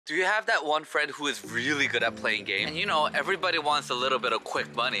Do you have that one friend who is really good at playing games? And you know, everybody wants a little bit of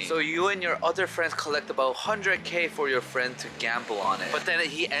quick money. So you and your other friends collect about 100K for your friend to gamble on it. But then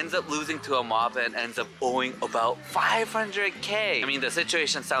he ends up losing to a mob and ends up owing about 500K. I mean, the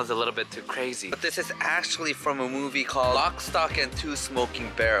situation sounds a little bit too crazy. But this is actually from a movie called Lock, Stock, and Two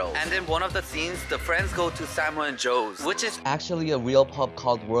Smoking Barrels. And in one of the scenes, the friends go to Samoan Joe's, which is actually a real pub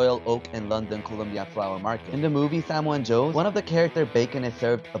called Royal Oak in London, Colombia Flower Market. In the movie Samoan Joe's, one of the character Bacon is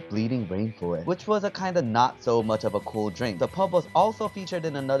served a bleeding rainforest, which was a kind of not so much of a cool drink. The pub was also featured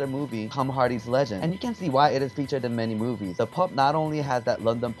in another movie, Tom Hardy's Legend, and you can see why it is featured in many movies. The pub not only has that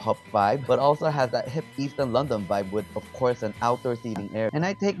London pub vibe, but also has that hip Eastern London vibe with, of course, an outdoor seating area. And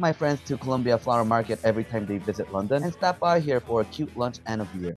I take my friends to Colombia Flower Market every time they visit London and stop by here for a cute lunch and a beer.